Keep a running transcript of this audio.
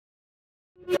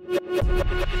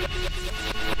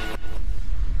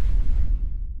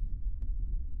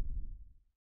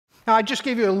Now, I just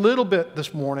gave you a little bit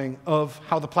this morning of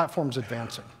how the platform's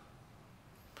advancing.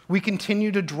 We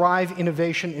continue to drive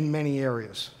innovation in many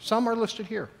areas. Some are listed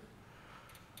here.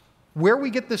 Where we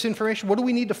get this information, what do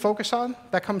we need to focus on?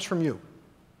 That comes from you.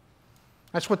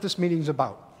 That's what this meeting's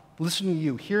about. Listening to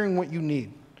you, hearing what you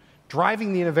need,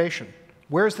 driving the innovation.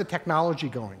 Where's the technology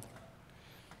going?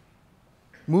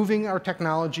 Moving our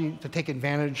technology to take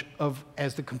advantage of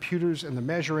as the computers and the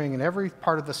measuring and every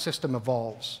part of the system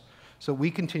evolves, so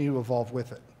we continue to evolve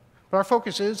with it. But our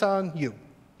focus is on you,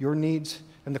 your needs,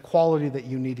 and the quality that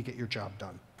you need to get your job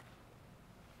done.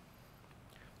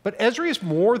 But Esri is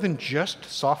more than just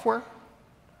software,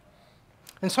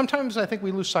 and sometimes I think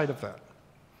we lose sight of that.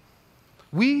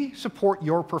 We support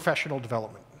your professional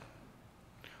development,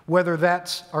 whether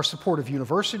that's our support of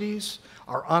universities,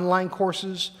 our online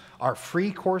courses, our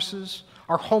free courses,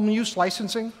 our home use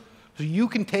licensing, so you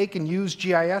can take and use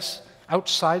GIS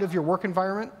outside of your work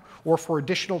environment or for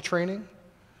additional training,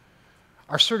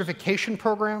 our certification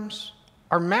programs,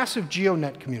 our massive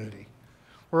GeoNet community,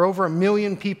 where over 1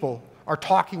 million people are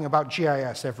talking about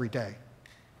GIS every day.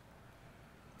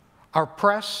 Our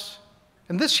press,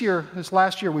 and this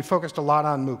last year, we focused a lot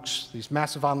on MOOCs, these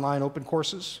massive online open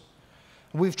courses.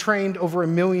 We've trained over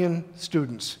 1 million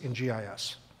students in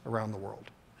GIS around the world.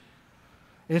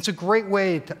 And it's a great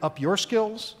way to up your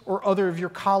skills or other of your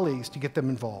colleagues to get them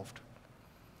involved.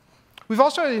 We've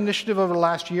also had an initiative over the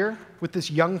last year with this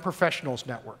Young Professionals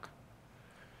Network.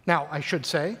 Now, I should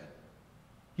say,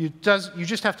 you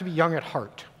just have to be young at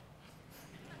heart.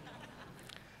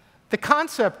 The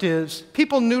concept is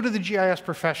people new to the GIS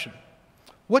profession.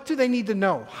 What do they need to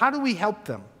know? How do we help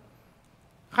them?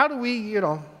 How do we,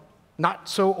 not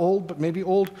so old, but maybe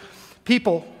old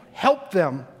people, help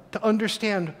them to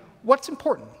understand what's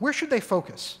important? Where should they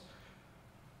focus?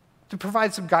 To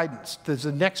provide some guidance as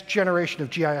the next generation of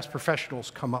GIS professionals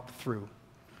come up through.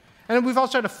 And then we've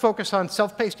also had to focus on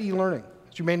self-paced e-learning.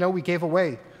 As you may know, we gave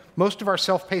away most of our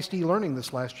self-paced e-learning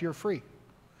this last year free.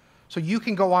 So you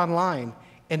can go online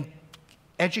and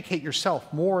educate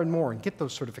yourself more and more and get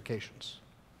those certifications.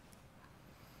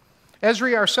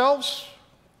 Esri ourselves,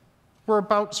 we're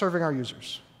about serving our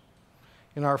users.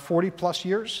 In our 40-plus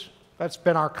years, that's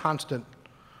been our constant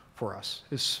for us,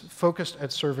 is focused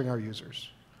at serving our users.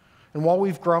 And while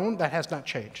we've grown, that has not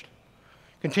changed.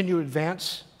 Continue to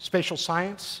advance spatial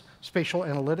science, spatial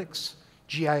analytics,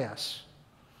 GIS.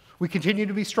 We continue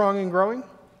to be strong and growing.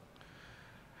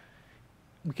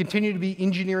 We continue to be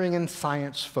engineering and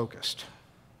science focused.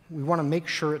 We want to make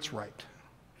sure it's right.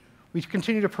 We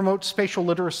continue to promote spatial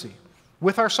literacy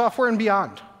with our software and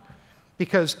beyond,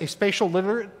 because a spatial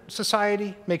literate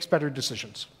society makes better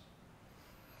decisions.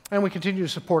 And we continue to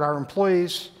support our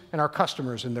employees and our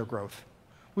customers in their growth.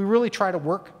 We really try to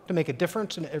work to make a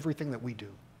difference in everything that we do.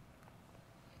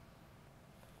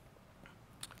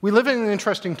 We live in an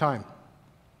interesting time.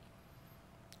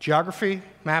 Geography,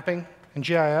 mapping, and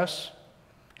GIS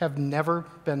have never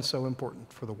been so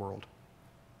important for the world.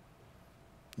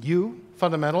 You,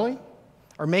 fundamentally,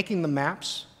 are making the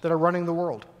maps that are running the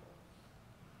world.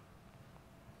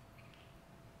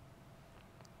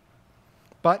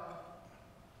 But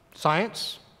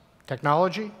science,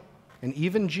 technology, and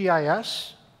even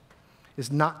GIS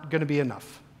is not going to be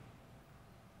enough.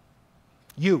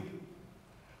 You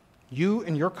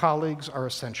and your colleagues are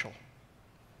essential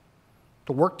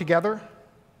to work together,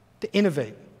 to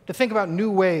innovate, to think about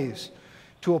new ways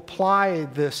to apply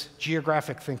this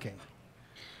geographic thinking,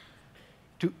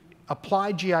 to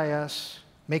apply GIS,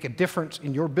 make a difference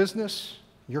in your business,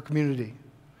 your community,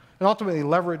 and ultimately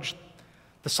leverage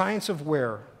the science of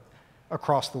where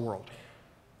across the world.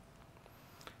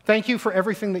 Thank you for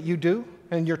everything that you do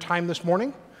and your time this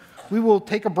morning. We will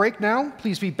take a break now.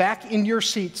 Please be back in your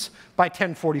seats by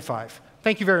 10:45.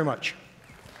 Thank you very much.